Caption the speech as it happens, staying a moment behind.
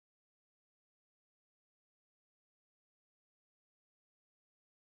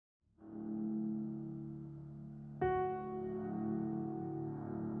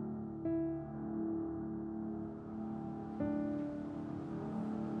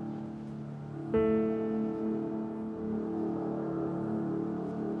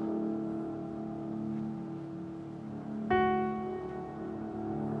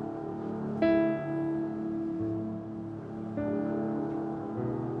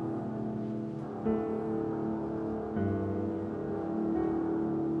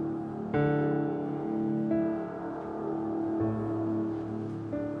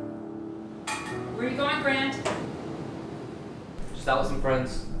out with some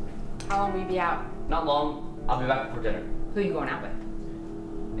friends. How long will you be out? Not long. I'll be back before dinner. Who are you going out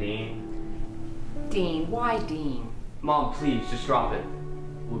with? Dean. Dean. Why Dean? Mom, please, just drop it.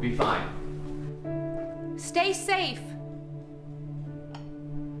 We'll be fine. Stay safe.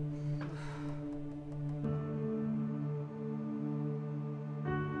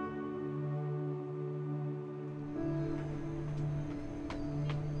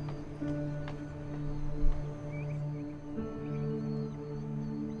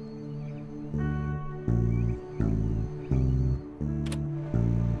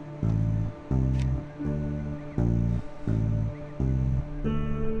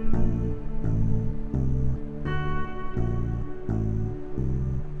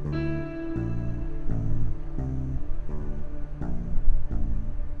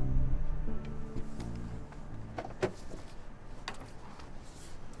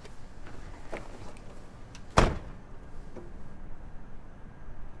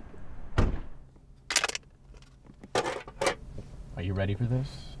 Are you ready for this?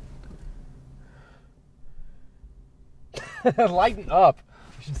 Lighten up.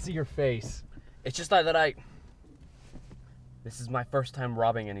 I should see your face. It's just that this is my first time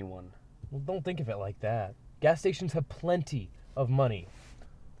robbing anyone. Well, don't think of it like that. Gas stations have plenty of money.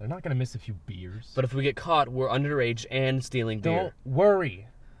 They're not gonna miss a few beers. But if we get caught, we're underage and stealing beer. Don't worry.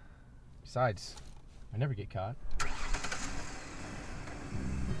 Besides, I never get caught.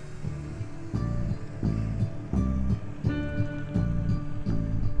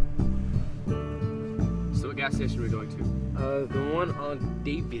 So what gas station are we going to? The one on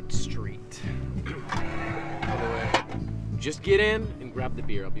David Street. By the way, just get in and grab the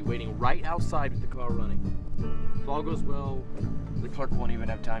beer. I'll be waiting right outside with the car running. If all goes well, the clerk won't even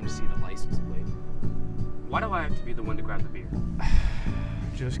have time to see the license plate. Why do I have to be the one to grab the beer?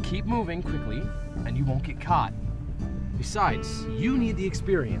 Just keep moving quickly, and you won't get caught. Besides, you need the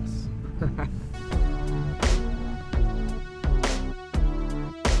experience.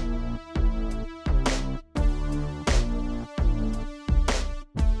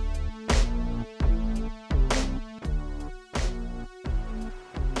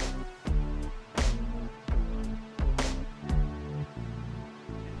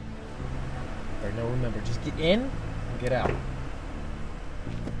 No, remember, just get in and get out.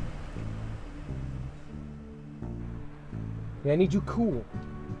 Yeah, I need you cool.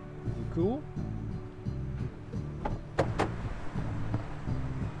 You cool?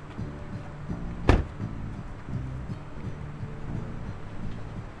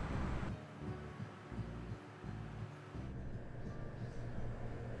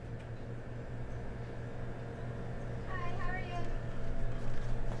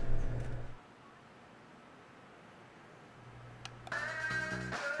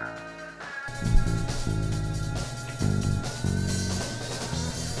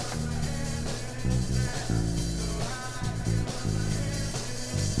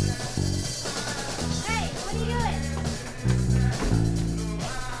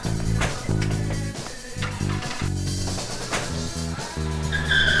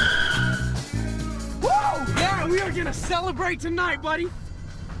 We are gonna celebrate tonight, buddy.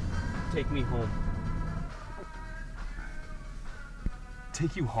 Take me home.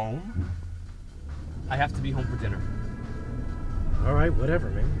 Take you home? I have to be home for dinner. All right, whatever,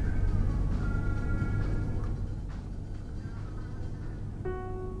 man.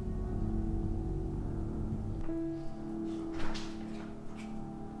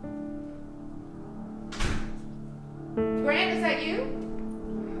 Grant, is that you?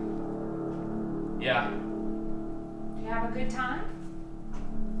 Yeah. You have a good time?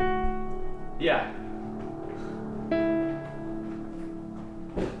 Yeah.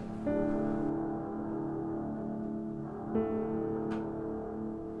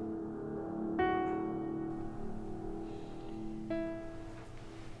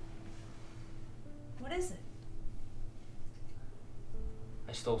 What is it?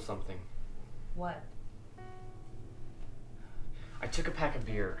 I stole something. What? I took a pack of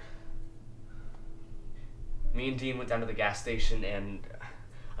beer. Me and Dean went down to the gas station and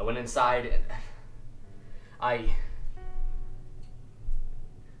I went inside and I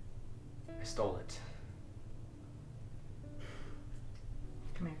stole it.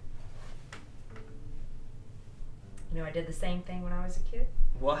 Come here. You know, I did the same thing when I was a kid.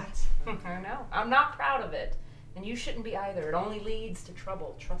 What? I know. I'm not proud of it. And you shouldn't be either. It only leads to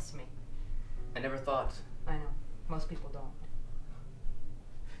trouble, trust me. I never thought. I know. Most people don't.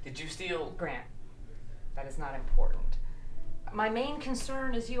 Did you steal? Grant, that is not important. My main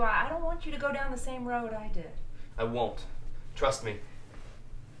concern is you. I don't want you to go down the same road I did. I won't. Trust me.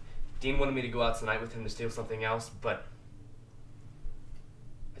 Dean wanted me to go out tonight with him to steal something else, but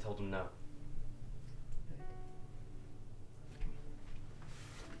told him no.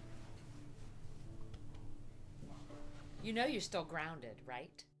 You know you're still grounded,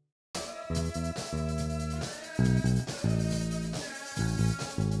 right?